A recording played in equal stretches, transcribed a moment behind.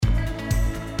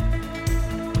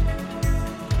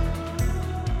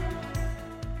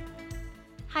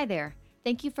Hi there.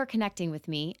 Thank you for connecting with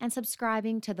me and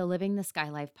subscribing to the Living the Sky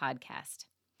Life podcast.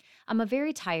 I'm a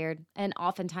very tired and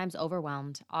oftentimes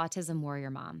overwhelmed autism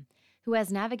warrior mom who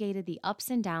has navigated the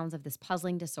ups and downs of this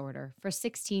puzzling disorder for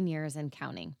 16 years and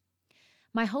counting.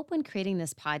 My hope when creating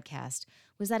this podcast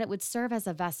was that it would serve as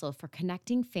a vessel for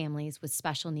connecting families with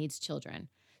special needs children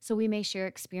so we may share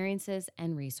experiences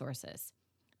and resources.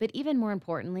 But even more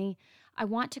importantly, I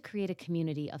want to create a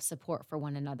community of support for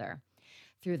one another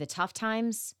through the tough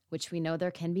times, which we know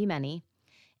there can be many,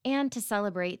 and to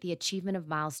celebrate the achievement of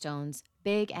milestones,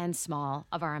 big and small,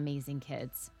 of our amazing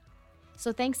kids.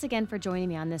 So thanks again for joining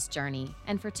me on this journey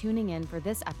and for tuning in for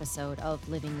this episode of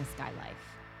Living the Sky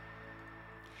Life.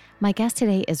 My guest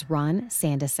today is Ron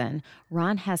Sandison.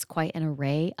 Ron has quite an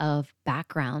array of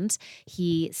backgrounds.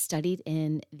 He studied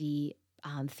in the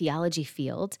theology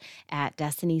field at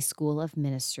Destiny School of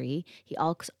Ministry. He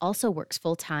also works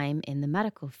full-time in the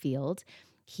medical field.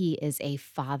 He is a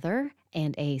father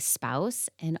and a spouse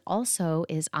and also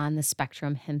is on the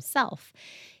spectrum himself.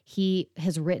 He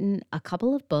has written a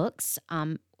couple of books.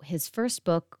 His first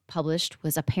book published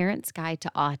was A Parent's Guide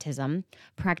to Autism,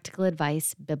 Practical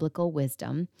Advice, Biblical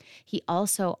Wisdom. He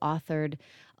also authored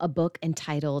a book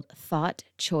entitled Thought,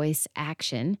 Choice,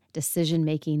 Action,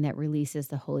 Decision-Making that Releases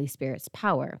the Holy Spirit's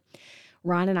Power.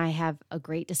 Ron and I have a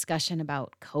great discussion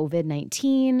about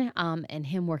COVID-19 and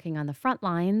him working on the front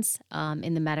lines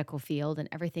in the medical field and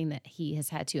everything that he has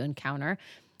had to encounter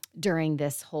during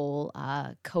this whole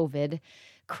COVID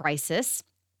crisis.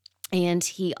 And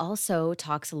he also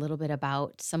talks a little bit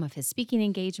about some of his speaking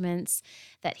engagements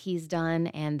that he's done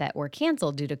and that were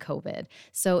canceled due to COVID.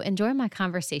 So enjoy my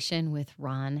conversation with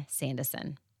Ron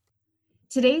Sandison.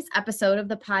 Today's episode of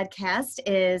the podcast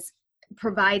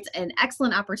provides an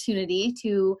excellent opportunity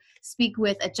to speak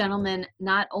with a gentleman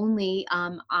not only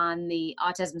on the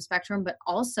autism spectrum, but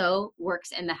also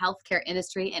works in the healthcare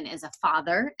industry and is a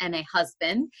father and a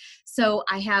husband. So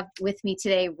I have with me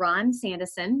today Ron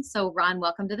Sandison. So Ron,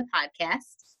 welcome to the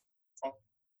podcast.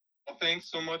 Well, thanks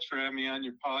so much for having me on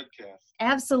your podcast.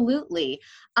 Absolutely.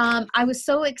 I was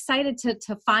so excited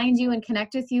to find you and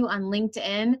connect with you on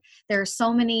LinkedIn. There are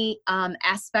so many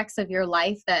aspects of your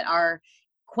life that are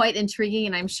quite intriguing,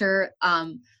 and I'm sure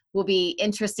will be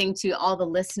interesting to all the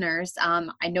listeners.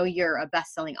 I know you're a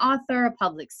best-selling author, a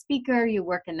public speaker, you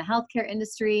work in the healthcare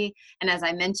industry, and as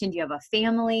I mentioned, you have a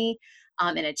family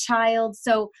and a child.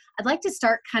 So I'd like to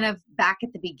start kind of back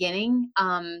at the beginning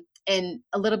and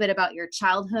a little bit about your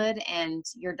childhood and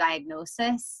your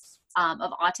diagnosis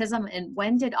of autism, and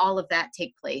when did all of that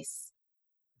take place?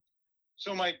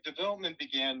 So my development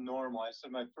began normal. I said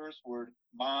my first word,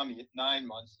 mommy, at 9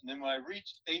 months. And then when I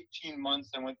reached 18 months,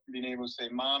 I went from being able to say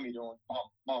mommy to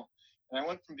mom. And I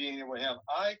went from being able to have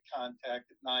eye contact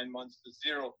at 9 months to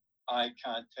zero eye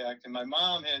contact. And my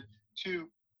mom had two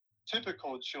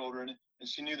typical children, and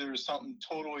she knew there was something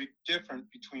totally different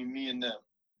between me and them.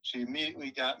 She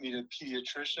immediately got me to a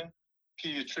pediatrician.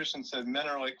 Pediatrician said, men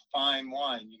are like fine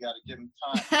wine. You got to give them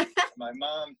time. My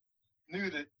mom knew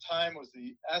that time was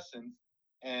the essence,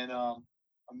 and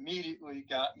immediately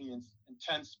got me in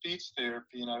intense speech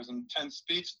therapy. And I was in intense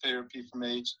speech therapy from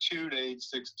age 2 to age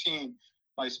 16.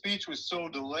 My speech was so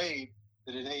delayed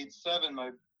that at age 7, my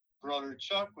brother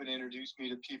Chuck would introduce me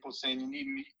to people saying, you need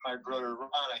to meet my brother Ron.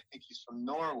 I think he's from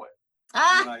Norway.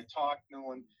 When I talked, no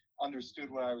one understood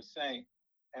what I was saying.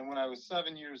 And when I was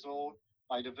 7 years old,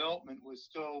 my development was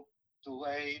still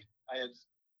delayed. I had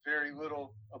very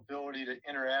little ability to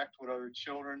interact with other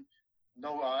children,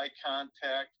 no eye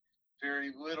contact,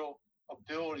 very little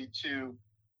ability to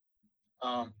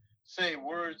say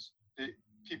words that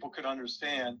people could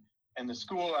understand. And the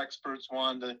school experts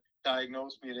wanted to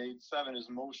diagnose me at age 7 as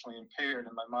emotionally impaired.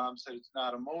 And my mom said, it's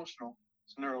not emotional,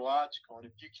 it's neurological. And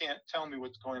if you can't tell me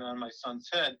what's going on in my son's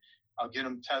head, I'll get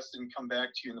him tested and come back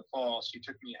to you in the fall. She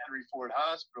took me to Henry Ford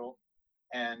Hospital,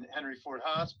 and Henry Ford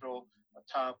Hospital, a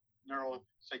top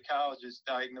neuropsychologist,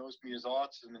 diagnosed me as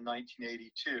autism in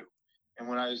 1982. And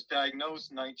when I was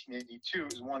diagnosed in 1982,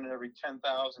 it was 1 in every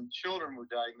 10,000 children were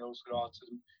diagnosed with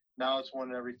autism. Now it's 1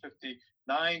 in every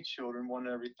 59 children, 1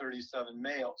 in every 37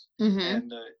 males. Mm-hmm. And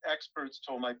the experts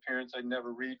told my parents I'd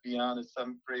never read beyond the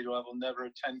 7th grade level, never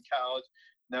attend college,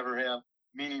 never have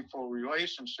meaningful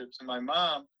relationships. And my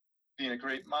mom, being a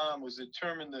great mom, was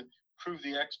determined to prove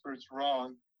the experts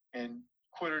wrong and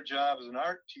quit her job as an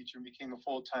art teacher and became a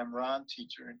full-time Ron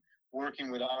teacher. And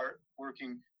working with art,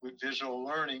 working with visual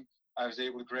learning, I was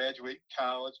able to graduate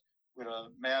college with a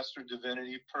Master of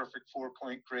Divinity, perfect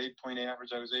 4-point grade point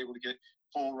average. I was able to get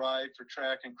full ride for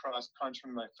track and cross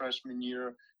country my freshman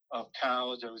year of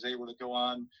college. I was able to go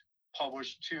on,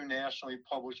 publish 2 nationally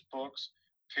published books,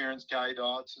 Parents Guide to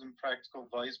Autism, Practical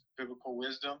Advice, Biblical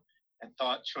Wisdom, and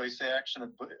Thought Choice Action, a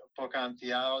book on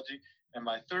theology. And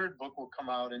my third book will come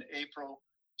out in April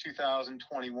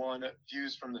 2021,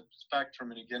 Views from the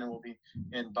Spectrum. And again, it will be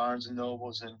in Barnes and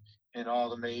Nobles and in all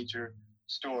the major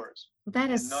stores. That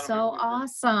is so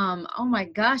awesome. Oh my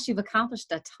gosh, you've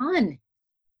accomplished a ton.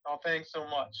 Oh, thanks so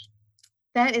much.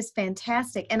 That is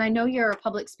fantastic. And I know you're a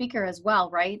public speaker as well,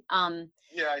 right?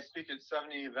 Yeah, I speak at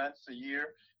 70 events a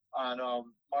year. On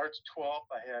March 12th,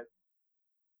 I had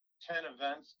 10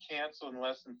 events canceled in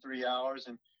less than 3 hours,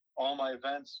 and all my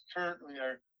events currently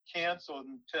are canceled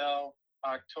until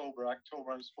October.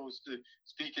 I'm supposed to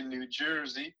speak in New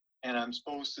Jersey, and I'm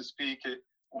supposed to speak at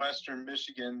Western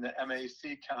Michigan, the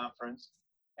MAC conference.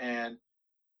 And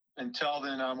until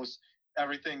then,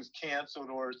 everything's canceled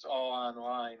or it's all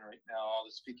online right now, all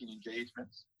the speaking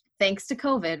engagements. Thanks to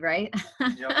COVID, right?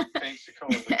 Yep, thanks to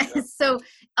COVID. Yep. So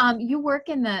you work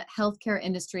in the healthcare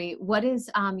industry. What is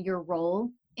your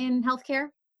role in healthcare?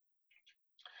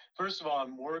 First of all,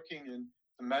 I'm working in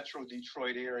the Metro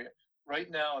Detroit area. Right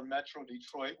now in Metro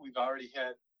Detroit, we've already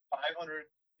had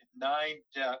 509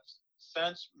 deaths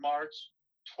since March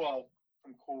 12th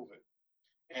from COVID.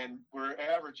 And we're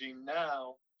averaging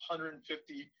now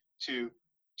 150 to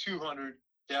 200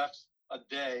 deaths a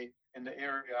day in the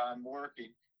area I'm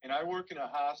working. And I work in a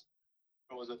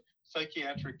hospital as a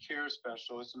psychiatric care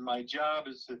specialist, and my job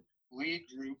is to lead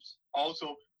groups,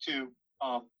 also to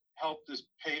help these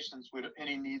patients with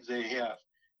any needs they have.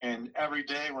 And every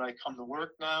day when I come to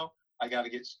work now, I got to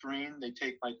get screened. They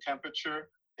take my temperature.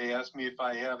 They ask me if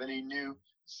I have any new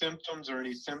symptoms or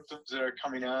any symptoms that are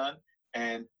coming on.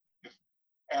 And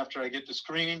after I get the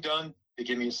screening done, they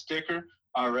give me a sticker.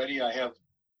 Already I have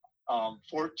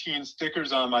 14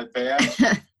 stickers on my badge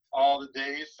all the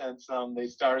days since they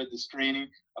started the screening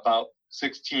about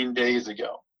 16 days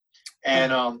ago.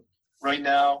 And right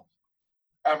now,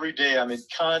 every day I'm in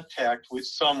contact with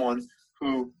someone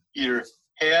who either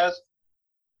has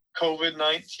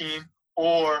COVID-19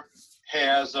 or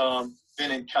has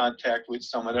been in contact with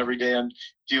someone. Every day I'm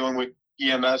dealing with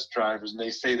EMS drivers, and they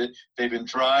say that they've been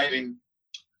driving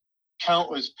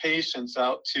countless patients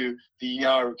out to the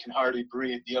ER who can hardly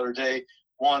breathe. The other day,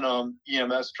 one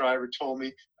EMS driver told me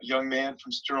a young man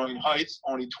from Sterling Heights,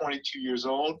 only 22 years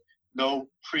old, no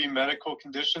pre-medical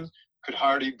conditions, could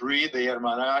hardly breathe. They had him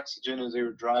on oxygen as they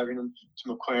were driving him to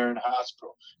McLaren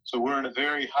Hospital. So we're in a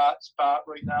very hot spot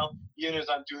right now. Even as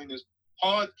I'm doing this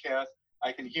podcast,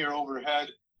 I can hear overhead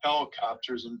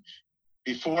helicopters. And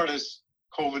before this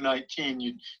COVID-19,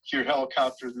 you'd hear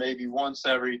helicopters maybe once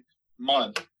every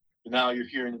month. But now you're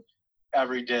hearing it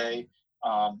every day.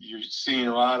 You're seeing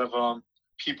a lot of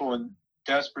people in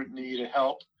desperate need of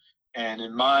help. And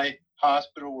in my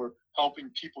hospital, we're helping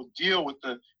people deal with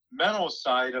the mental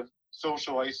side of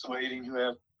social isolating who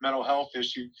have mental health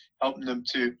issues, helping them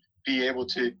to be able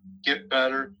to get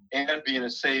better and be in a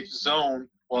safe zone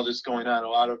while this is going on. A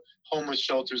lot of homeless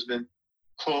shelters have been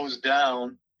closed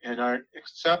down and aren't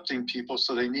accepting people,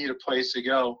 so they need a place to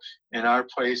go. And our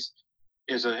place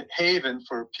is a haven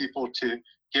for people to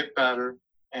get better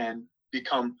and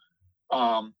become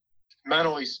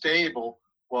mentally stable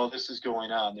while this is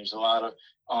going on. There's a lot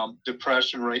of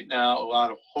depression right now, a lot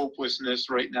of hopelessness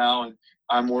right now, and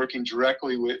I'm working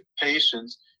directly with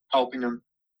patients, helping them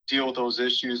deal with those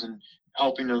issues and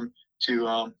helping them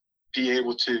to be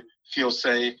able to feel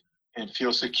safe and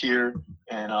feel secure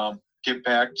and get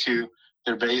back to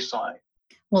their baseline.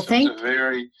 Well, so it's a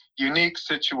very unique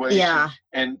situation. Yeah.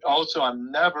 And also,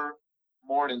 I'm never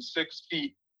more than 6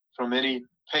 feet from any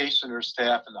patient or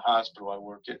staff in the hospital I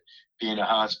work at, being a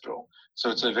hospital. So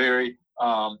it's a very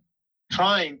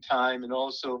trying time and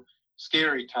also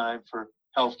scary time for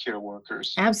healthcare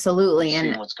workers. Absolutely.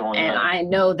 Seeing what's going on. I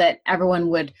know that everyone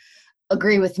would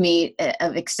agree with me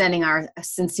of extending our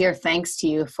sincere thanks to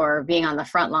you for being on the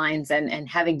front lines and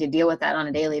having to deal with that on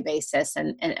a daily basis.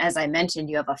 And as I mentioned,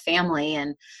 you have a family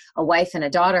and a wife and a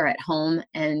daughter at home,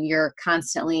 and you're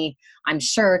constantly, I'm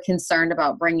sure, concerned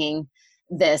about bringing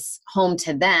this home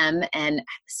to them. And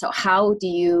so how do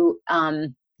you,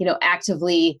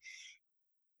 actively,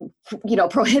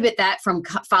 prohibit that from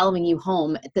following you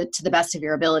home to the best of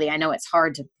your ability? I know it's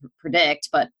hard to predict,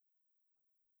 but.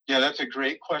 Yeah, that's a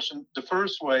great question. The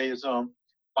first way is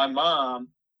my mom,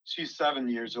 she's 7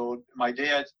 years old. My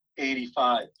dad's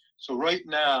 85. So right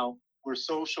now we're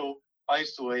social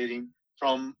isolating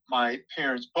from my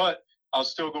parents, but I'll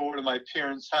still go over to my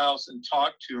parents' house and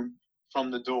talk to them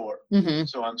from the door. Mm-hmm.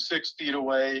 So I'm 6 feet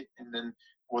away, and then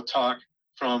we'll talk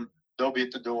they'll be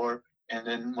at the door. And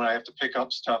then when I have to pick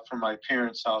up stuff from my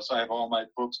parents' house, I have all my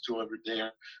books delivered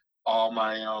there, all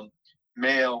my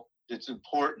mail, it's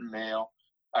important mail.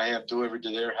 I have delivered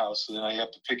to their house. So then I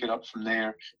have to pick it up from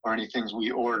there, or any things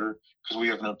we order, because we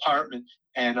have an apartment.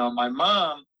 And my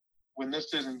mom, when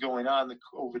this isn't going on, the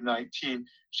COVID-19,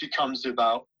 she comes to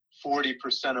about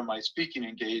 40% of my speaking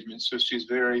engagements. So she's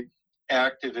very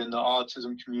active in the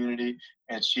autism community,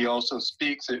 and she also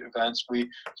speaks at events. We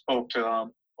spoke to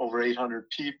over 800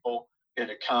 people at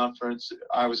a conference.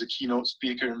 I was a keynote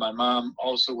speaker, and my mom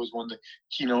also was one of the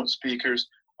keynote speakers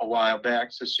a while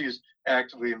back. So she's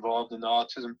actively involved in the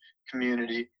autism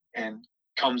community and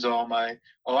comes to a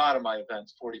lot of my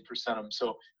events, 40% of them.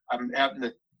 So I'm having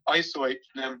to isolate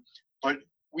from them. But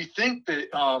we think that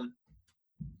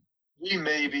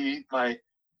my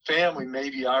family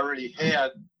maybe already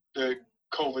had the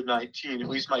COVID-19, at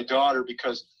least my daughter,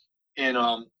 because in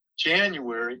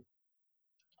January,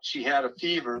 she had a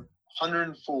fever,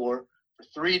 104 for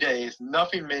 3 days.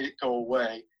 Nothing made it go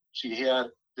away. She had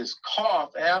this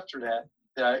cough after that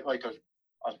like a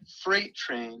freight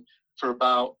train, for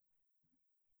about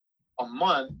a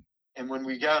month. And when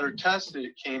we got her tested,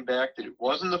 it came back that it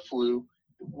wasn't the flu.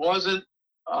 It wasn't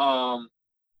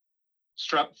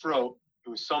strep throat. It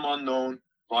was some unknown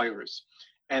virus.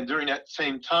 And during that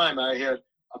same time, I had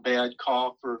a bad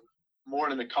cough for more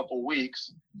than a couple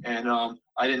weeks, and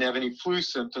I didn't have any flu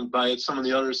symptoms, but I had some of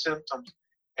the other symptoms.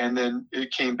 And then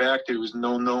it came back that it was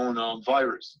no known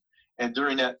virus. And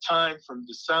during that time, from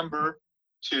December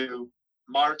to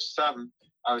March 7th,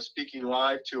 I was speaking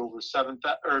live to over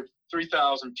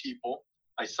 3,000 people.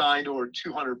 I signed over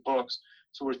 200 books.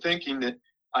 So we're thinking that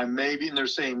I may be, and they're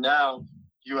saying now,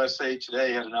 USA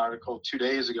Today had an article 2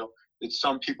 days ago that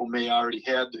some people may already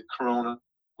had the coronavirus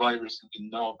and didn't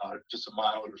know about it, just a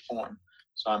milder form.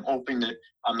 So I'm hoping that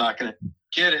I'm not going to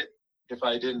get it if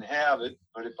I didn't have it,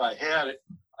 but if I had it,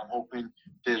 I'm hoping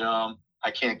that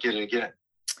I can't get it again.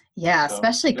 Yeah, so,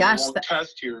 especially, gosh. They won't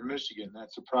test here in Michigan.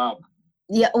 That's a problem.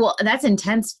 Yeah, well, that's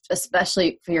intense,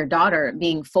 especially for your daughter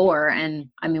being 4. And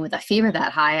I mean, with a fever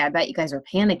that high, I bet you guys were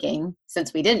panicking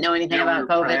since we didn't know anything about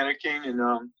COVID. We were panicking,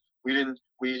 and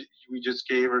we just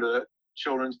gave her the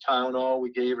children's Tylenol.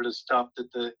 We gave her the stuff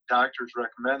that the doctors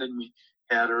recommended. We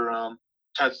had her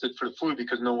tested for the flu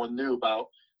because no one knew about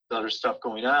the other stuff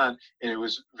going on. And it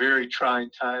was a very trying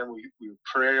time. We were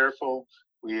prayerful.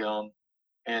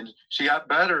 And she got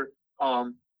better.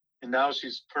 And now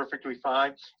she's perfectly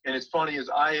fine. And it's funny, is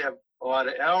I have a lot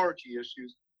of allergy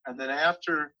issues. And then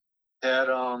after that,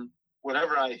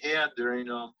 whatever I had during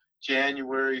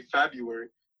January, February,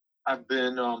 I've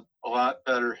been a lot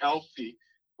better healthy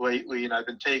lately. And I've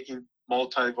been taking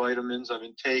multivitamins. I've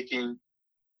been taking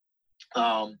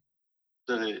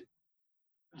the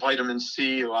vitamin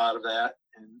C, a lot of that,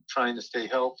 and trying to stay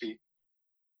healthy.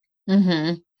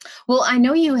 Mm-hmm. Well, I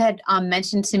know you had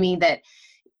mentioned to me that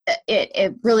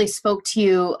it really spoke to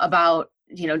you about,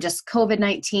 just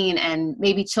COVID-19 and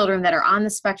maybe children that are on the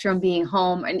spectrum being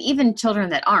home, and even children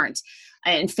that aren't,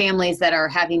 and families that are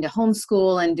having to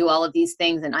homeschool and do all of these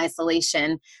things in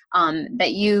isolation,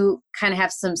 that you kind of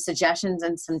have some suggestions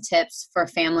and some tips for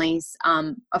families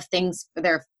of things for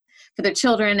their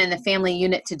children and the family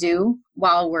unit to do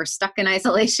while we're stuck in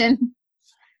isolation.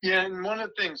 Yeah, and one of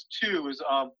the things too is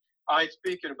I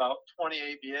speak at about 20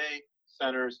 ABA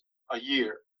centers a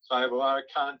year. So I have a lot of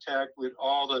contact with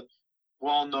all the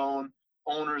well-known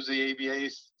owners of the ABA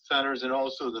centers and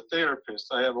also the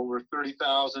therapists. I have over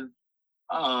 30,000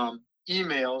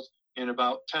 emails and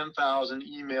about 10,000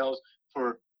 emails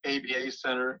for ABA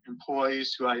center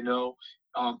employees who I know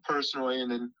personally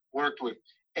and then worked with.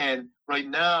 And right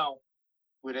now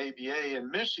with ABA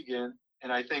in Michigan,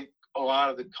 and I think a lot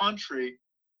of the country,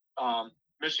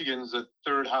 Michigan's the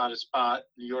third hottest spot.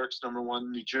 New York's number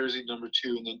 1, New Jersey number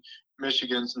 2, and then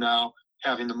Michigan's now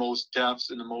having the most deaths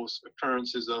and the most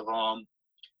occurrences of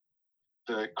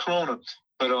the corona.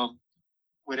 But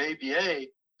with ABA,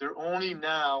 they're only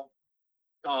now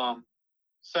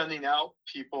sending out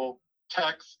people,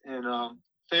 techs and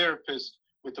therapists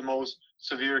with the most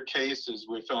severe cases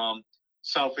with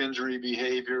self-injury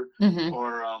behavior, mm-hmm.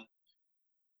 or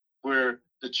where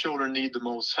the children need the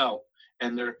most help.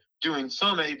 And they're doing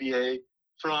some ABA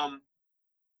from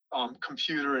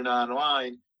computer and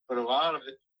online, but a lot of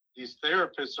it, these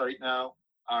therapists right now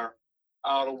are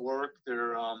out of work.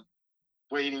 They're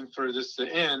waiting for this to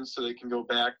end so they can go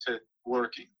back to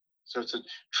working. So it's a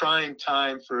trying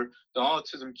time for the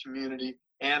autism community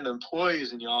and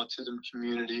employees in the autism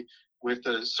community with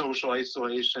the social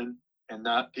isolation and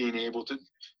not being able to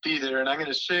be there. And I'm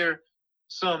going to share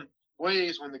some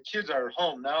ways when the kids are at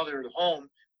home. Now they're at home,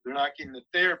 they're not getting the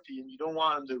therapy, and you don't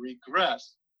want them to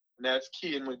regress. And that's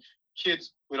key. And when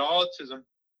kids with autism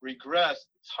regress,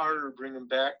 it's harder to bring them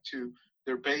back to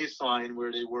their baseline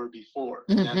where they were before.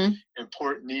 Mm-hmm. And that's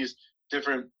important. These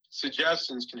different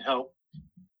suggestions can help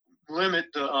limit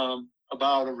the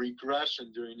about a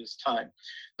regression during this time.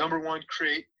 Number one,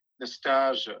 create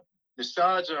nostalgia.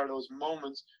 Nostalgia are those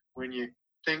moments when you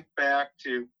think back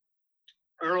to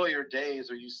earlier days,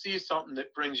 or you see something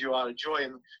that brings you out of joy.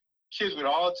 And kids with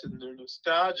autism, their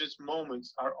nostalgic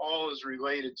moments are always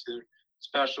related to their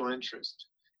special interest.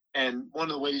 And one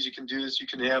of the ways you can do this, you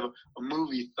can have a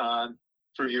movie-thon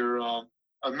for your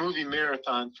a movie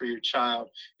marathon for your child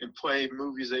and play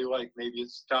movies they like. Maybe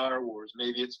it's Star Wars,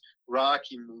 maybe it's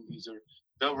Rocky movies, or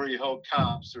Beverly Hills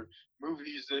Cops, or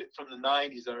movies that from the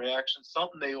 90s that are action,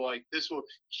 something they like. This will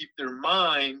keep their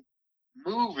mind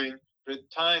moving, but at the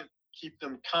time keep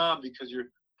them calm because you're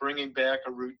bringing back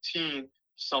a routine,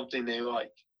 something they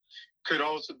like. Could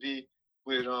also be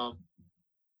with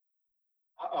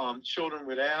children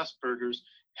with Asperger's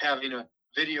having a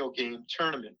video game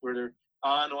tournament where they're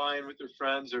online with their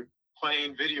friends or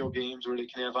playing video games where they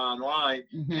can have online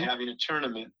Mm-hmm. and having a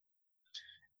tournament.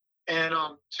 And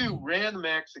two, random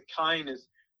acts of kindness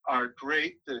are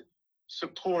great to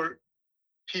support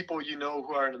people you know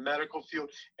who are in the medical field.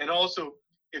 And also,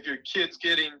 if your kid's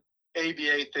getting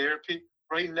ABA therapy,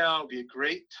 right now would be a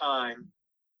great time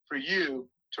for you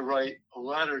to write a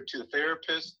letter to the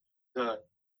therapist, the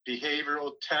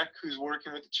behavioral tech who's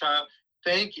working with the child,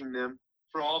 thanking them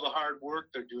for all the hard work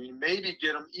they're doing. Maybe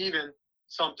get them even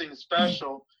something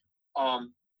special,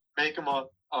 make them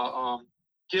a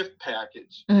gift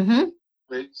package Mm-hmm.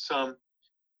 with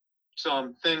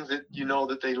some things that you know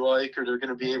that they like or they're going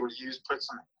to be able to use, put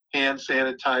some hand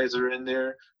sanitizer in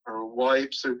there or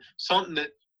wipes or something that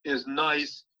is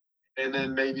nice, and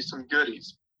then maybe some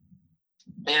goodies.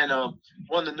 And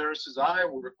one of the nurses I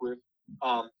work with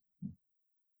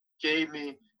gave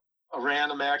me a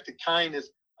random act of kindness,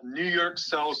 a New York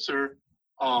Seltzer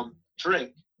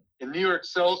drink. And New York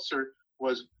Seltzer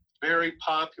was very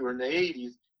popular in the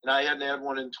 80s, and I hadn't had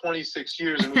one in 26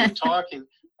 years. And we were talking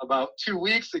about 2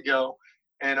 weeks ago,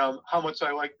 and how much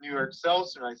I like New York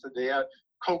Seltzer. And I said they had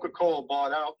Coca-Cola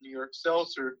bought out New York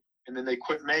Seltzer, and then they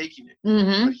quit making it.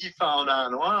 Mm-hmm. But he found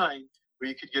online where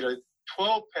you could get a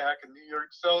 12-pack of New York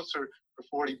Seltzer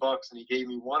for $40, and he gave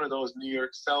me one of those New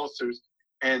York Seltzers.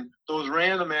 And those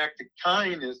random acts of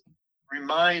kindness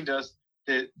remind us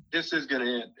that this is going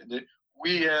to end, and that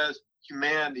we as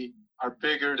humanity are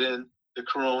bigger than the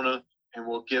corona and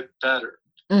will get better.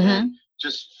 Mm-hmm. And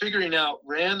just figuring out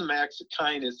random acts of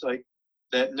kindness like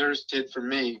that nurse did for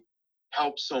me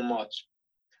helps so much.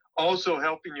 Also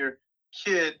helping your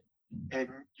kid and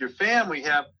your family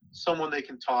have someone they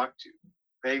can talk to.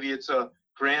 Maybe it's a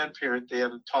grandparent they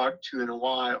haven't talked to in a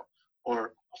while, or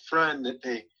a friend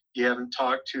that you haven't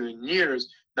talked to in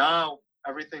years. Now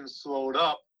everything's slowed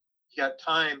up. You got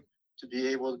time to be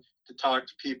able to talk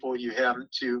to people you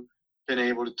haven't been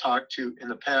able to talk to in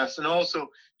the past. And also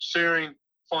sharing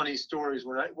funny stories.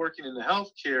 When I'm working in the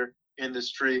healthcare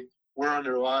industry, we're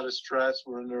under a lot of stress.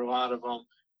 We're under a lot of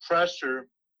pressure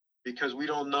because we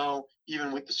don't know,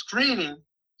 even with the screening,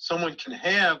 someone can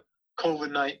have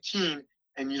COVID-19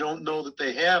 and you don't know that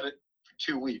they have it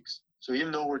for 2 weeks. So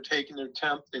even though we're taking their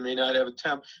temp, they may not have a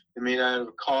temp, they may not have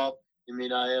a cough, they may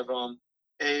not have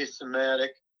asymptomatic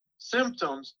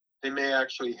symptoms, they may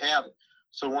actually have it.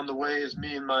 So one of the ways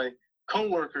me and my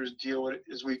coworkers deal with it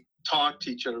is we talk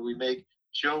to each other. We make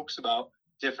jokes about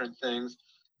different things.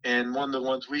 And one of the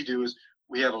ones we do is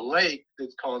we have a lake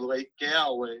that's called Lake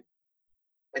Galway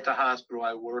at the hospital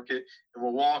I work at. And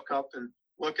we'll walk up and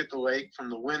look at the lake from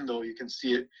the window. You can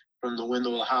see it from the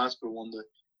window of the hospital in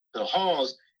the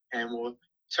halls. And we'll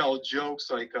tell jokes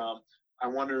like, I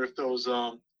wonder if those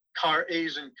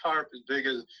Asian carp as big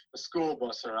as a school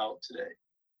bus are out today.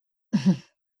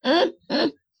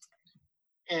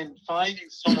 And finding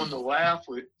someone to laugh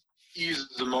with eases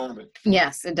the moment.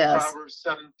 Yes, it does. Proverbs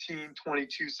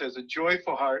 17:22 says, a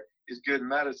joyful heart is good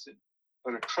medicine,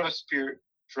 but a crushed spirit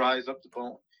dries up the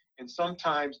bone. And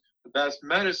sometimes the best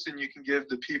medicine you can give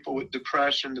to people with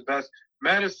depression, the best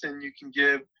medicine you can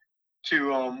give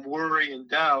to worry and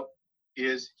doubt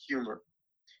is humor.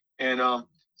 And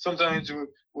sometimes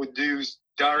we'll do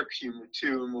dark humor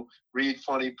too, and we'll read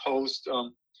funny posts.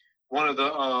 One of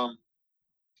the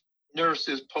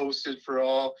nurses posted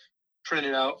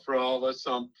printed out for all of us,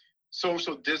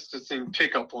 social distancing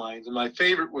pickup lines. And my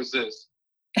favorite was this: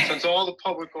 since all the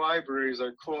public libraries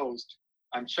are closed,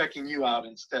 I'm checking you out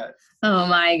instead. Oh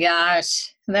my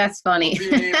gosh, that's funny. So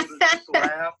being able to just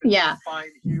laugh and Yeah.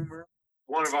 find humor.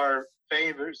 One of our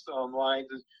favorites lines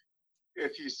is,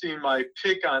 if you see my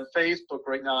pic on Facebook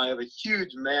right now, I have a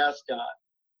huge mascot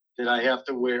that I have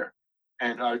to wear.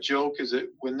 And our joke is that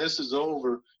when this is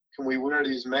over, can we wear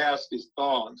these masks, these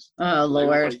thongs? Oh, So they look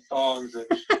Lord. like thongs,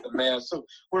 the mask. So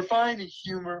we're finding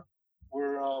humor.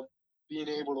 We're being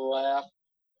able to laugh,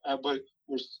 but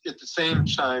we're at the same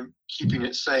time keeping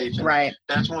it safe. And Right.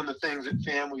 that's one of the things that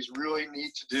families really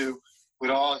need to do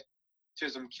with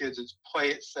autism kids is play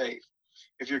it safe.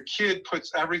 If your kid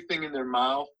puts everything in their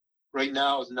mouth, right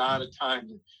now is not a time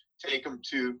to take them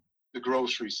to the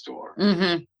grocery store.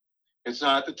 Mm-hmm. It's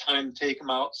not the time to take them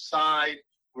outside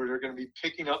where they're going to be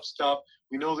picking up stuff.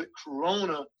 We know that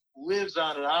corona lives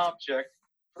on an object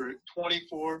for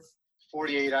 24,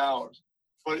 48 hours.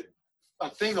 But a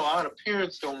thing a lot of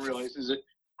parents don't realize is that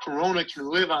corona can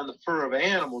live on the fur of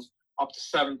animals up to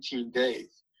 17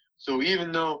 days. So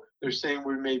even though they're saying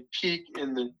we may peak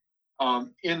into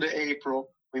April,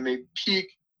 we may peak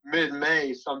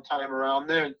mid-May, sometime around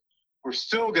then, we're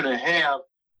still going to have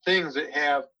things that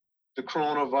have the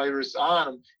coronavirus on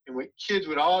them. And with kids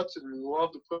with autism who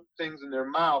love to put things in their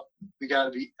mouth, we got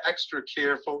to be extra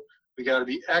careful. We got to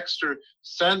be extra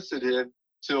sensitive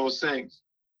to those things.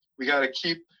 We got to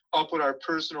keep up with our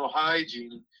personal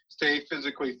hygiene and stay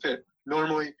physically fit.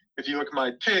 Normally, if you look at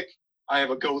my pic, I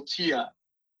have a goatee on.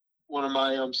 One of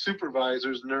my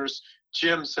supervisors, nurse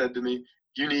Jim, said to me,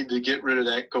 you need to get rid of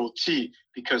that goatee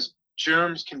because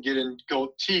germs can get in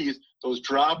goatees, those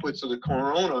droplets of the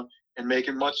corona, and make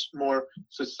it much more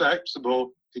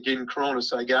susceptible to getting corona.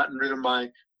 So I gotten rid of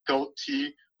my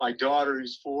goatee. My daughter,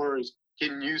 who's 4, is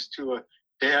getting used to a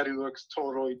dad who looks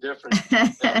totally different,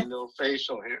 having no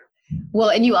facial hair. Well,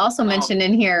 and you also mentioned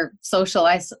in here social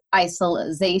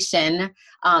isolation,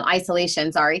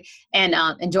 and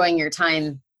enjoying your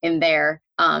time in there.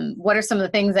 What are some of the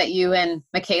things that you and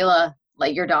Michaela,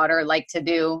 like your daughter, like to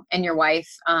do, and your wife,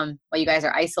 while you guys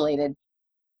are isolated?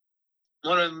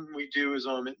 One of them we do is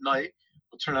at night,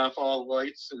 we'll turn off all the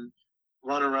lights and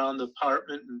run around the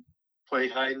apartment and play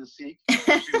hide and seek.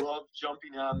 She loves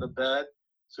jumping on the bed,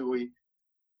 so we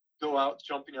go out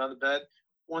jumping on the bed.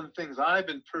 One of the things I've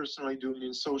been personally doing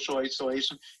in social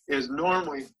isolation is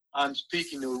normally I'm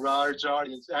speaking to a large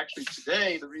audience. Actually,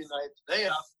 today, the reason I had today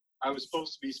off, I was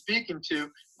supposed to be speaking to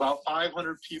about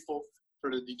 500 people for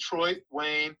the Detroit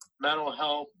Wayne Mental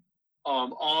Health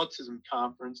Autism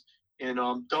Conference in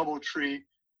Doubletree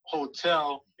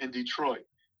Hotel in Detroit.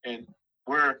 And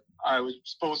where I was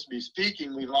supposed to be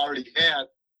speaking, we've already had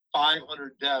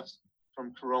 500 deaths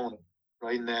from corona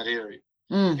right in that area.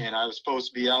 And I was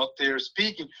supposed to be out there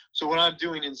speaking. So what I'm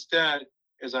doing instead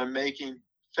is I'm making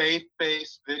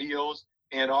faith-based videos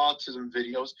and autism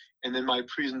videos. And then my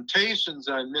presentations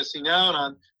that I'm missing out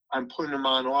on, I'm putting them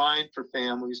online for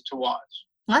families to watch.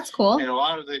 That's cool. And a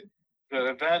lot of the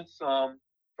events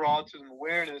for autism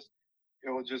awareness, it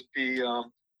will just be,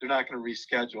 they're not going to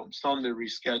reschedule them. Some they're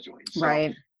rescheduling. So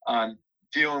right. I'm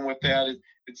dealing with that.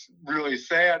 It's really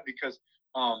sad because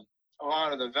a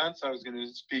lot of the events I was going to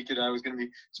speak at, I was going to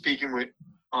be speaking with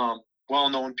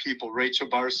well-known people. Rachel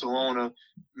Barcelona,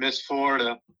 Miss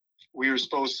Florida. We were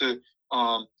supposed to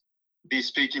be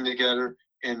speaking together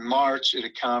in March at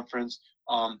a conference,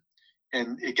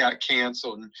 and it got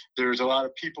canceled. And there's a lot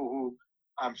of people who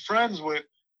I'm friends with,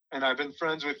 and I've been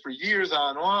friends with for years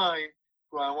online,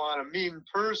 who I want to meet in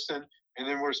person, and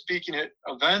then we're speaking at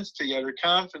events together,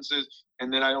 conferences,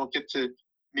 and then I don't get to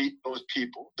meet those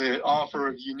people. The offer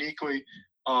of uniquely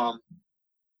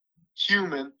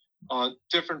human,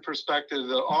 different perspective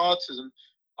of autism.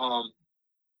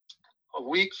 A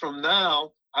week from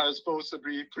now, I was supposed to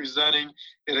be presenting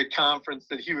at a conference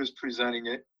that he was presenting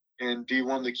at and be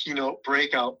one of the keynote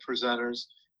breakout presenters,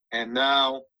 and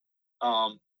now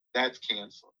that's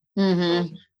canceled. Mm-hmm.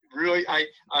 So really,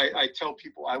 I tell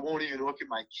people I won't even look at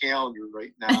my calendar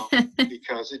right now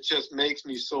because it just makes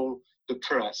me so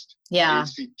depressed. Yeah. I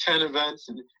see 10 events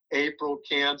in April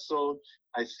canceled.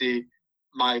 I see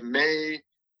my May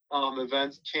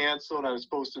events canceled. I was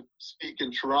supposed to speak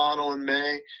in Toronto in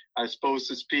May. I was supposed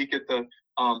to speak at the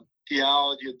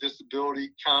Theology of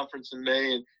Disability Conference in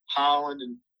May in Holland.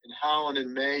 And in Holland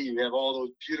in May, you have all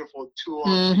those beautiful tulips.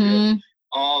 Mm-hmm. You have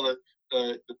all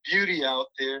the beauty out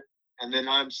there. And then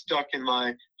I'm stuck in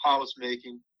my house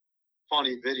making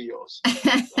funny videos. So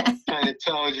it kind of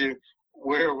tells you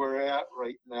where we're at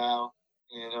right now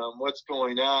and what's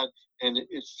going on. And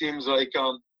it seems like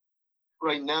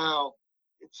right now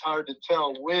it's hard to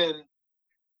tell when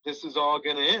this is all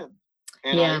going to end.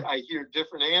 And yeah. I hear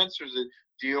different answers at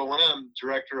DOM,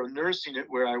 Director of Nursing at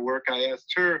where I work. I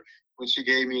asked her when she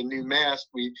gave me a new mask.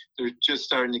 They're just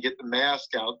starting to get the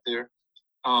mask out there.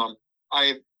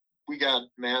 We got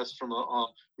masks from a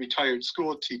retired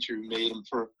school teacher who made them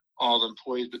for all the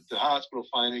employees, but the hospital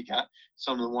finally got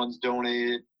some of the ones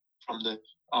donated from the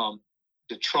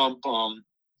Trump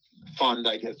fund,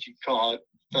 I guess you'd call it,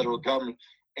 federal government.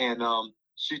 And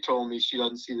she told me she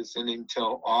doesn't see this ending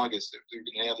until August. They're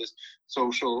going to have this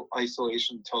social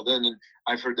isolation until then. And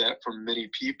I've heard that from many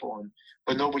people,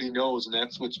 but nobody knows. And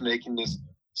that's what's making this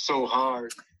so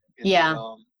hard. Yeah.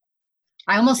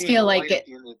 I almost feel like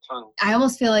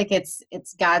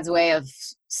it's God's way of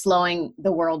slowing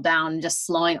the world down, just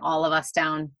slowing all of us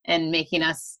down and making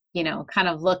us, kind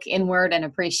of look inward and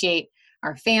appreciate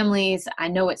our families. I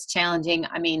know it's challenging.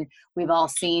 I mean, we've all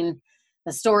seen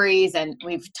the stories, and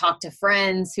we've talked to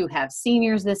friends who have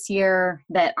seniors this year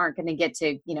that aren't going to get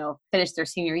to, finish their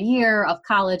senior year of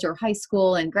college or high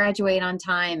school and graduate on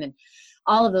time and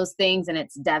all of those things. And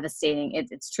it's devastating.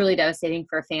 It's truly devastating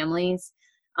for families.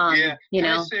 Can I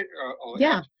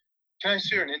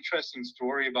share an interesting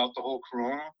story about the whole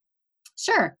corona?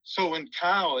 Sure. So in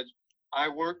college, I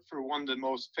worked for one of the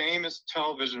most famous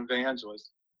television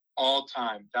evangelists all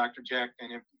time, Dr. Jack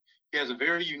Van Impe. He has a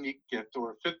very unique gift.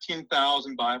 Over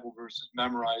 15,000 Bible verses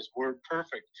memorized, word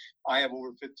perfect. I have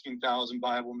over 15,000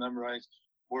 Bible memorized,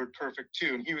 word perfect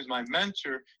too. And he was my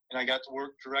mentor, and I got to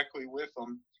work directly with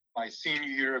him my senior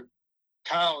year of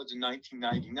college in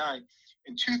 1999.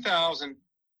 In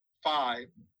 2005,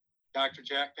 Dr.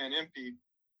 Jack Van Impe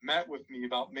met with me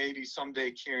about maybe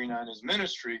someday carrying on his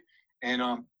ministry, and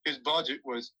his budget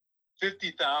was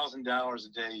 $50,000 a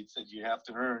day. He said you have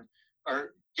to earn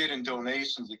or get in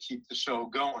donations to keep the show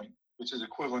going, which is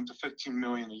equivalent to $15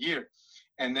 million a year.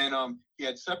 And then he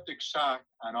had septic shock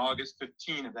on August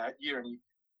 15 of that year, and he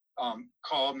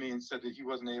called me and said that he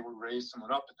wasn't able to raise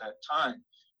someone up at that time.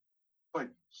 But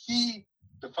the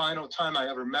final time I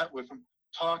ever met with him,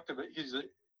 talked about his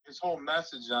whole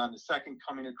message on the second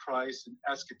coming of Christ and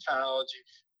eschatology.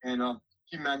 And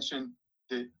he mentioned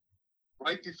that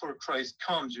right before Christ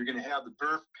comes, you're going to have the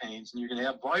birth pains, and you're going to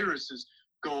have viruses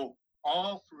go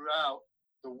all throughout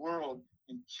the world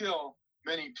and kill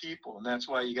many people. And that's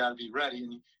why you got to be ready.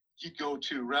 And you go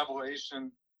to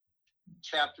Revelation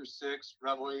chapter 6,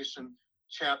 Revelation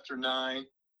chapter 9,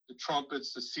 the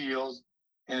trumpets, the seals,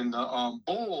 and the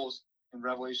bowls in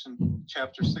Revelation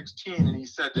chapter 16. And he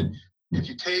said that if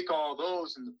you take all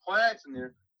those and the plagues in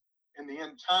there, in the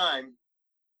end time,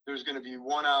 there's going to be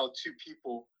 1 out of 2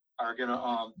 people are going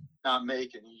to not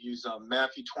make it. He used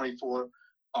Matthew 24,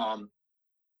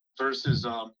 verses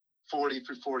 40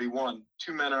 through 41.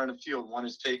 2 men are in the field, one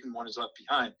is taken, one is left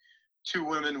behind. 2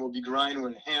 women will be grinding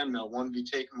with a hand mill, one will be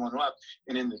taken, one left.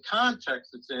 And in the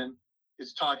context it's in,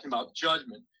 it's talking about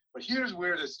judgment. But here's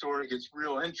where this story gets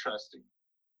real interesting.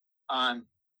 On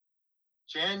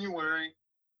January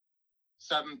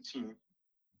 17th,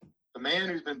 the man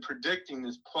who's been predicting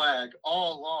this plague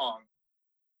all along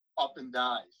up and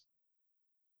dies.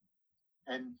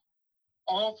 And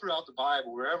all throughout the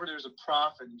Bible, wherever there's a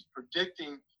prophet, he's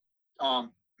predicting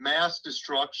mass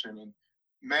destruction and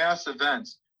mass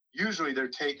events. Usually they're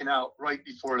taken out right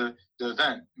before the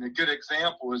event. And a good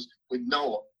example is with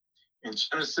Noah. In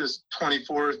Genesis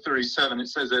 24:37, it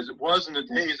says, as it was in the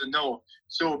days of Noah,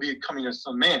 so will be coming of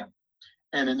Son of Man.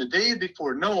 And in the days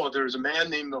before Noah, there was a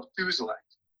man named Methuselah.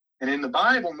 And in the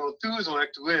Bible, Methuselah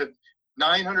lived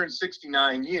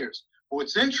 969 years. But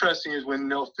what's interesting is when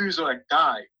Methuselah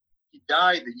died, he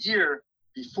died the year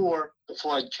before the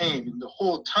flood came. And the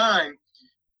whole time,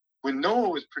 when Noah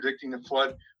was predicting the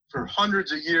flood, for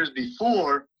hundreds of years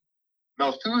before,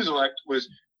 Methuselah was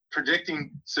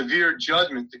predicting severe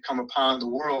judgment to come upon the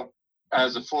world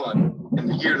as a flood. And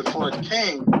the year the flood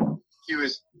came, he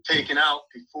was taken out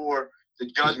before the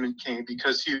judgment came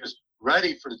because he was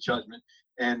ready for the judgment.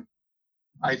 And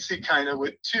I see kind of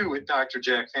with Dr.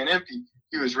 Jack Van Impe,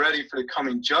 he was ready for the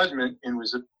coming judgment and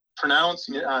was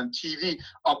pronouncing it on TV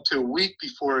up to a week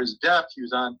before his death. He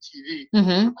was on TV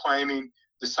proclaiming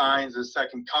the signs of the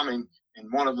second coming.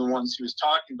 And one of the ones he was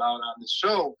talking about on the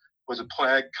show was a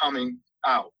plague coming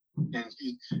out. And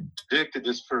he predicted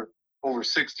this for over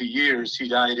 60 years. He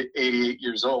died at 88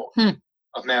 years old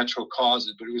of natural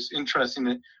causes. But it was interesting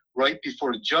that right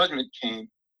before the judgment came,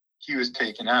 he was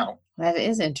taken out. That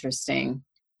is interesting.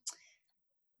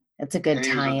 That's a good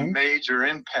tie-in. It was a major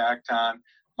impact on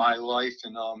my life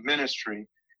and ministry,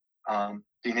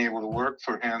 being able to work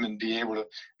for him and be able to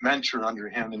mentor under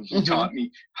him. And he taught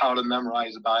me how to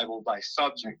memorize the Bible by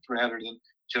subject rather than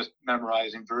just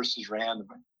memorizing verses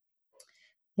randomly.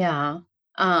 Yeah.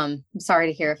 I'm sorry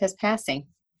to hear of his passing.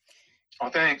 Oh,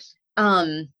 thanks.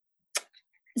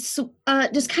 So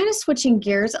just kind of switching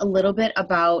gears a little bit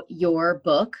about your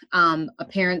book, A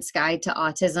Parent's Guide to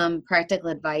Autism, Practical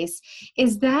Advice.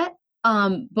 Is that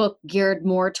book geared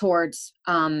more towards,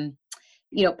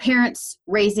 parents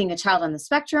raising a child on the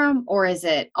spectrum, or is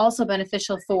it also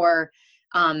beneficial for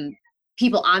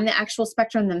people on the actual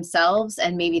spectrum themselves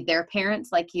and maybe their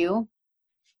parents like you?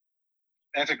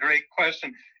 That's a great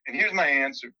question. And here's my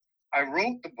answer. I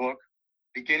wrote the book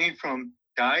beginning from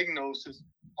diagnosis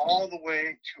all the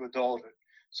way to adulthood.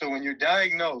 So when you're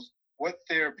diagnosed, what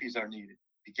therapies are needed?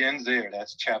 Begins there.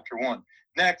 That's chapter 1.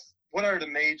 Next, what are the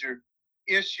major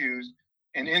issues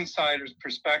and insider's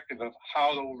perspective of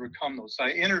how to overcome those? So I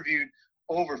interviewed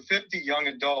over 50 young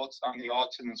adults on the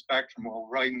autism spectrum while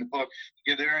writing the book to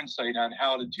give their insight on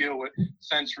how to deal with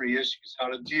sensory issues, how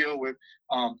to deal with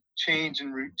change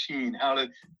in routine, how to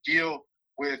deal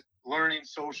with learning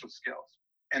social skills.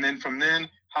 And then from then,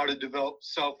 how to develop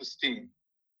self-esteem.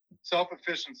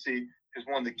 Self-efficiency is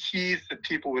one of the keys to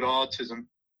people with autism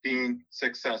being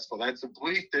successful. That's a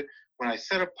belief that when I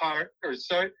set about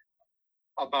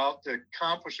to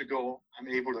accomplish a goal, I'm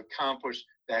able to accomplish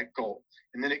that goal.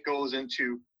 And then it goes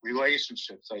into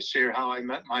relationships. I share how I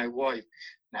met my wife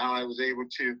and how I was able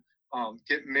to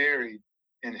get married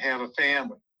and have a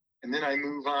family. And then I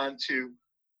move on to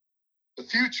the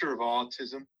future of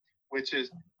autism, which is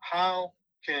how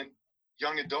can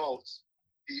young adults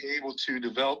be able to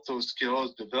develop those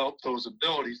skills, develop those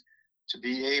abilities to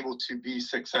be able to be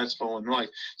successful in life.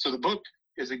 So the book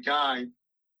is a guide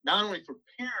not only for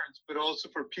parents, but also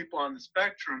for people on the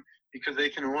spectrum, because they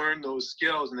can learn those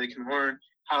skills and they can learn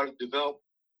how to develop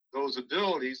those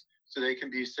abilities so they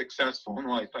can be successful in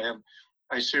life.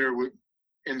 I share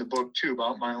in the book too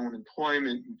about my own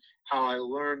employment and how I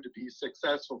learned to be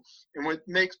successful. And what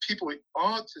makes people with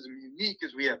autism unique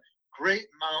is we have great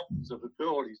mountains of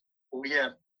abilities, but we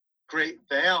have great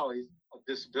valleys of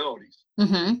disabilities.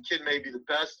 Mm-hmm. The kid may be the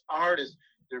best artist.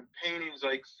 Their paintings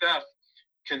like Seth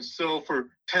can sell for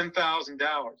 $10,000,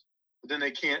 but then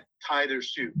they can't tie their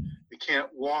shoe. They can't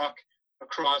walk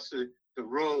across the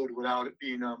road without it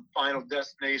being Final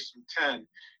Destination 10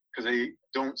 because they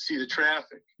don't see the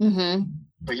traffic. Mm-hmm.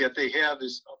 But yet they have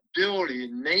this ability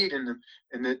innate in them,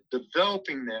 and that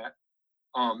developing that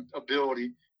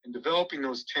ability and developing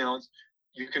those talents,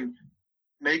 you can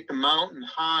make the mountain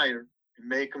higher and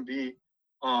make them be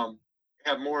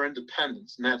have more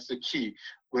independence, and that's the key.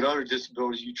 With other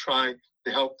disabilities, you try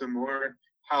to help them learn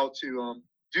how to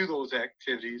do those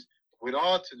activities. With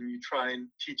autism, you try and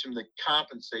teach them to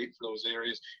compensate for those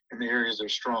areas, and the areas they're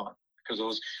strong, because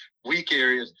those weak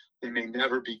areas, they may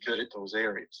never be good at those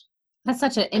areas. That's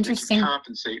such an interesting. They can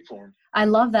compensate for them. I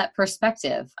love that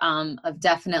perspective of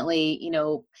definitely,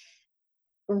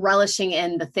 relishing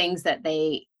in the things that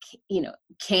they,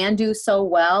 can do so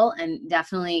well, and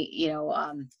definitely,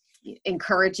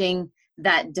 encouraging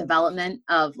that development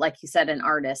of, like you said, an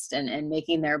artist and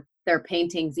making their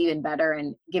paintings even better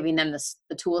and giving them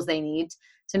the tools they need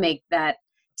to make that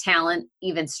talent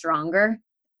even stronger.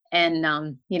 And,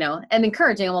 and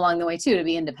encouraging them along the way too, to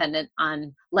be independent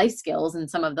on life skills and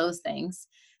some of those things.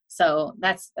 So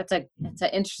that's an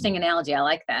interesting analogy. I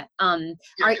like that.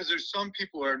 Because there's some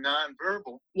people who are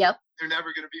nonverbal. Yep. They're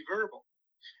never going to be verbal.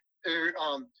 They're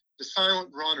the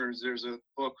silent runners. There's a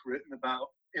book written about,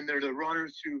 and they're the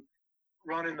runners who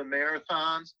run in the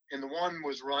marathons. And the one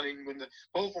was running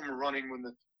both of them were running when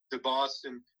the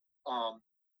Boston bomb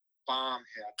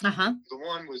happened. Uh-huh. The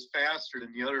one was faster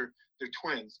than the other. They're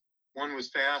twins. One was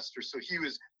faster, so he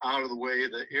was out of the way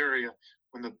of the area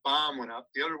when the bomb went up.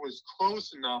 The other was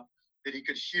close enough that he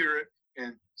could hear it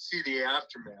and see the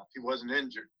aftermath. He wasn't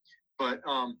injured. But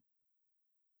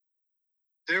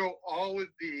there will always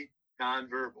be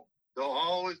nonverbal. They'll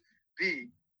always be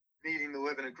needing to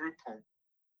live in a group home.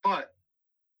 But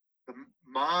the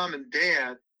mom and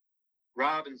dad,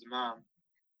 Robin's mom,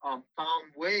 found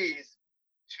ways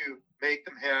to make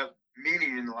them have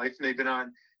meaning in life. And they've been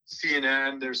on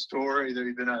CNN, their story.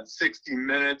 They've been on 60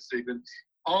 Minutes. They've been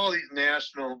all these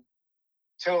national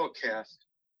telecasts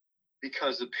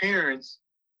because the parents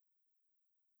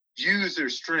use their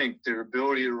strength, their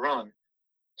ability to run,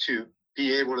 to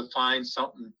be able to find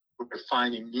something where they're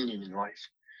finding meaning in life.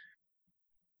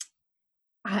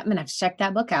 I'm gonna have to check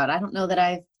that book out. I don't know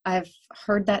that I've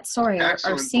heard that story or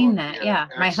seen book. that. Yeah.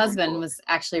 My husband was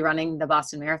actually running the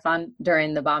Boston Marathon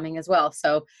during the bombing as well.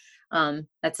 So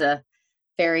that's a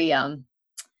very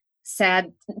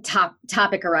sad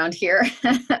topic around here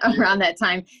around that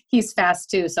time. He's fast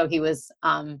too, so he was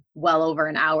well over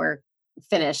an hour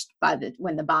finished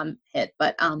when the bomb hit.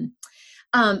 But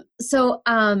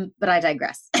but I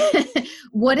digress.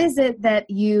 What is it that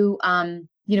you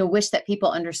wish that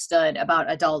people understood about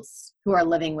adults who are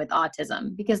living with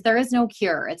autism? Because there is no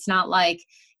cure. It's not like,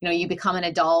 you become an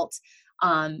adult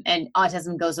and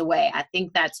autism goes away. I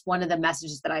think that's one of the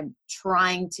messages that I'm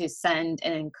trying to send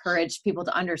and encourage people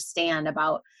to understand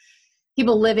about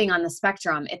people living on the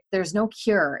spectrum, there's no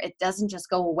cure. It doesn't just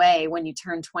go away when you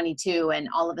turn 22 and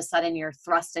all of a sudden you're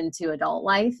thrust into adult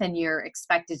life and you're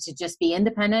expected to just be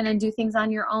independent and do things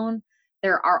on your own.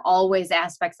 There are always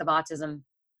aspects of autism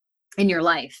in your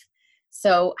life.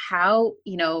 So how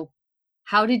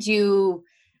did you,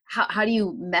 how do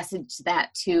you message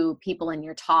that to people in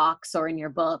your talks or in your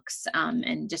books,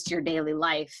 and just your daily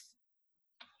life?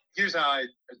 Here's how I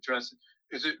address it.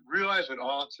 Is it realize with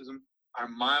autism, our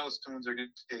milestones are going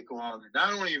to take longer.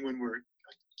 Not only when we're a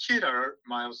kid, our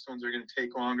milestones are going to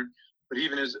take longer, but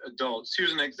even as adults.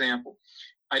 Here's an example.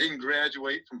 I didn't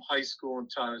graduate from high school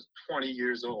until I was 20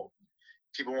 years old.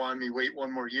 People wanted me to wait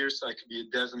one more year so I could be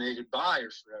a designated buyer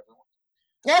for everyone.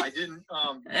 I didn't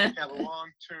have a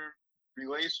long-term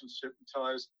relationship until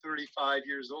I was 35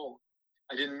 years old.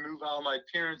 I didn't move out of my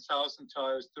parents' house until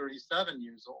I was 37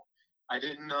 years old. I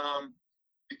didn't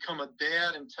become a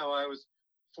dad until I was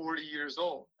 40 years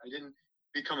old. I didn't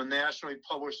become a nationally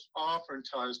published author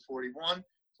until I was 41,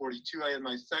 42. I had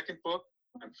my second book.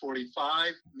 I'm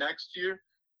 45 next year.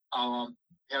 I'll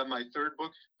have my third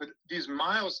book. But these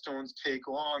milestones take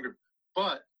longer.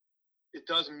 But it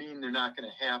doesn't mean they're not going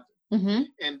to happen. Mm-hmm.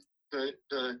 And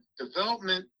the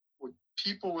development with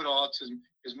people with autism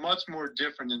is much more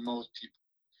different than most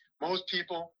people. Most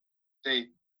people,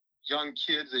 young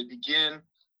kids, they begin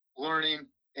learning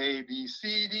A, B,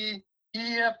 C, D,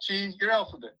 E, F, G, your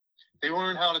alphabet. They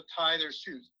learn how to tie their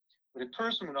shoes. But a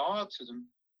person with autism,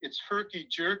 it's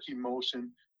herky-jerky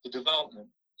motion, the development.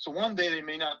 So one day they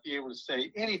may not be able to say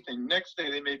anything. Next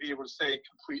day they may be able to say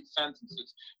complete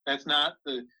sentences. That's not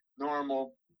the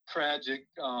normal, tragic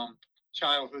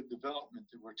childhood development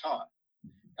that we're taught.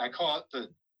 I call it the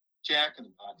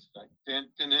jack-in-the-box effect.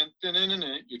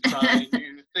 You're trying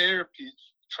new therapies,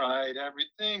 tried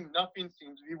everything, nothing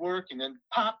seems to be working, and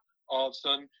pop, all of a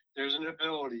sudden there's an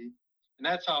ability. And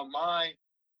that's how my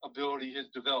ability has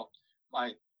developed.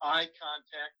 My eye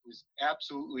contact was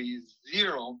absolutely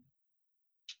zero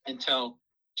until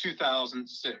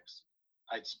 2006.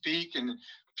 I'd speak and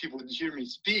people would hear me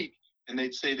speak and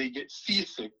they'd say they get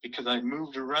seasick because I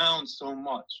moved around so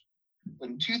much. But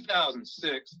in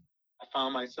 2006, I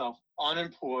found myself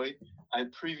unemployed. I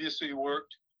had previously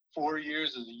worked 4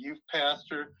 years as a youth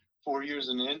pastor, 4 years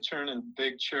as an intern in a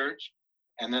big church.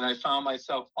 And then I found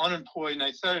myself unemployed and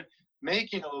I started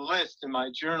making a list in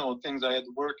my journal of things I had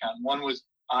to work on. One was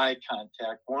eye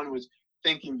contact. One was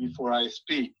thinking before I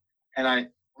speak. And I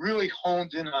really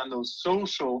honed in on those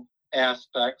social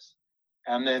aspects.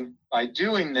 And then by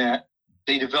doing that,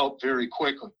 they develop very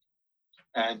quickly.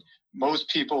 And most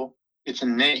people, it's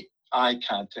innate eye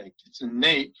contact. It's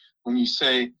innate when you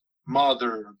say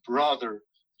mother or brother,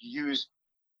 you use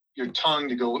your tongue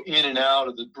to go in and out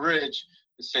of the bridge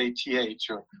to say TH.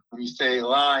 Or when you say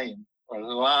lion or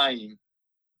lying,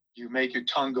 you make your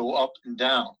tongue go up and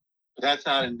down. But that's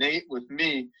not innate with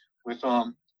me, with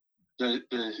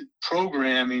the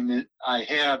programming that I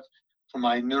have for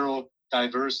my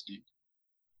neurodiversity.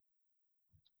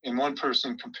 And one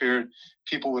person compared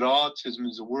people with autism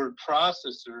as a word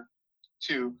processor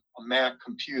to a Mac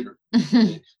computer.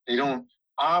 They don't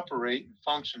operate and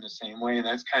function the same way. And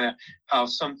that's kind of how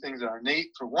some things are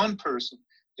innate for one person.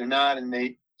 They're not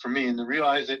innate for me. And to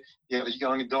realize that you have a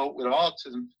young adult with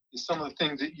autism is some of the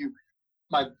things that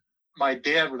my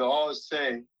dad would always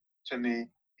say to me.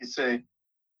 He'd say,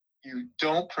 you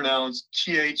don't pronounce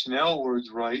TH and L words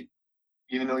right,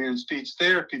 even though you're in speech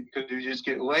therapy, because you just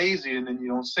get lazy and then you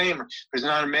don't say them. It's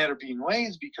not a matter of being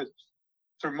lazy because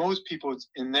for most people it's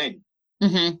innate.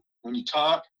 Mm-hmm. When you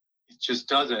talk, it just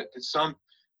does it. But some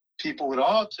people with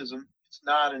autism, it's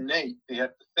not innate. They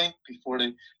have to think before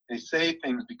they say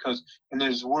things and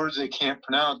there's words they can't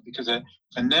pronounce because that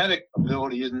phonetic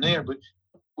ability isn't there. But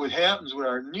what happens with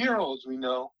our neurons, we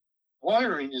know,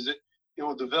 wiring is that it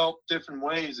will develop different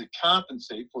ways to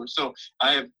compensate for it. So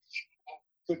I have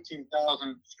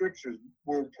 15,000 scriptures,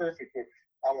 word perfect.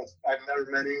 I've never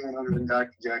met anyone other than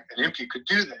Dr. Jack and Impey could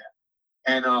do that.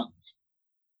 And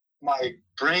my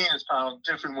brain has found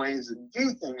different ways to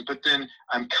do things, but then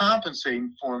I'm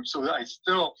compensating for them. So that I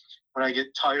still, when I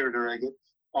get tired or I get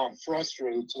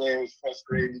frustrated, today I was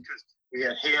frustrated because we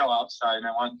had hail outside and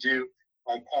I want to do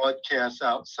my podcast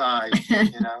outside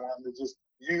and I wanted to just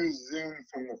use Zoom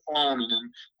from the phone and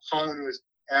then the phone was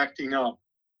acting up.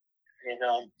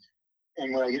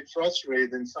 And when I get frustrated,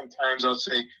 then sometimes I'll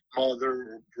say mother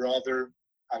or brother.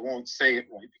 I won't say it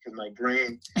right because my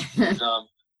brain is,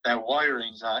 that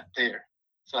wiring's not there.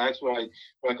 So that's what I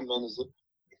recommend is that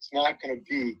it's not going to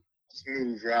be a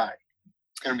smooth ride.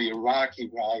 It's going to be a rocky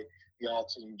ride, the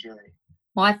autism journey.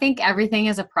 Well, I think everything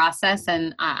is a process,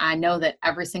 and I know that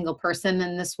every single person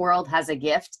in this world has a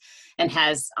gift and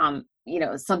has,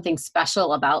 something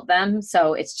special about them.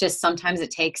 So it's just sometimes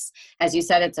it takes, as you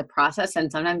said, it's a process,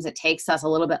 and sometimes it takes us a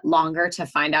little bit longer to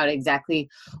find out exactly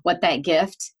what that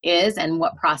gift is and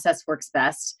what process works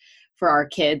best for our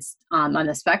kids on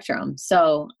the spectrum.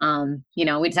 So, we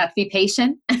just have to be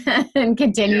patient and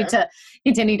continue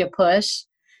to push,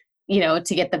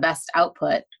 to get the best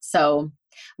output. So,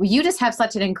 well, you just have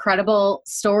such an incredible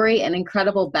story and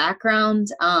incredible background.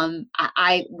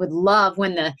 I would love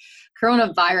when the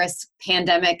coronavirus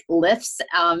pandemic lifts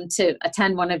to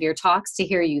attend one of your talks to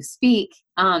hear you speak.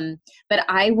 But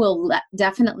I will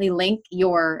definitely link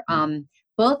your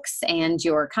books and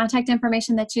your contact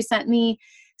information that you sent me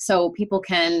so people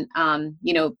can,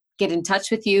 get in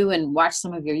touch with you and watch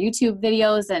some of your YouTube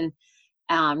videos and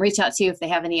reach out to you if they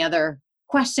have any other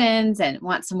questions and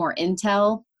want some more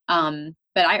intel.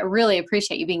 But I really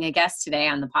appreciate you being a guest today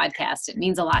on the podcast. It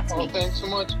means a lot to me. Thanks so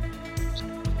much.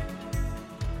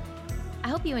 I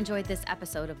hope you enjoyed this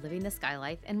episode of Living the Sky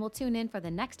Life and will tune in for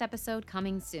the next episode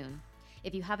coming soon.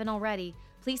 If you haven't already,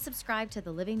 please subscribe to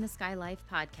the Living the Sky Life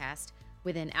podcast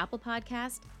within Apple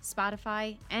Podcast,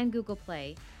 Spotify, and Google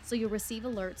Play so you'll receive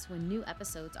alerts when new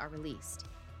episodes are released.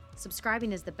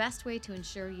 Subscribing is the best way to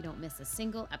ensure you don't miss a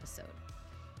single episode.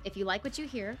 If you like what you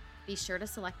hear, be sure to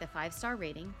select the 5-star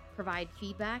rating, provide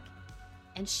feedback,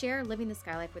 and share Living the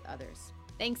Sky Life with others.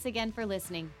 Thanks again for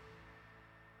listening.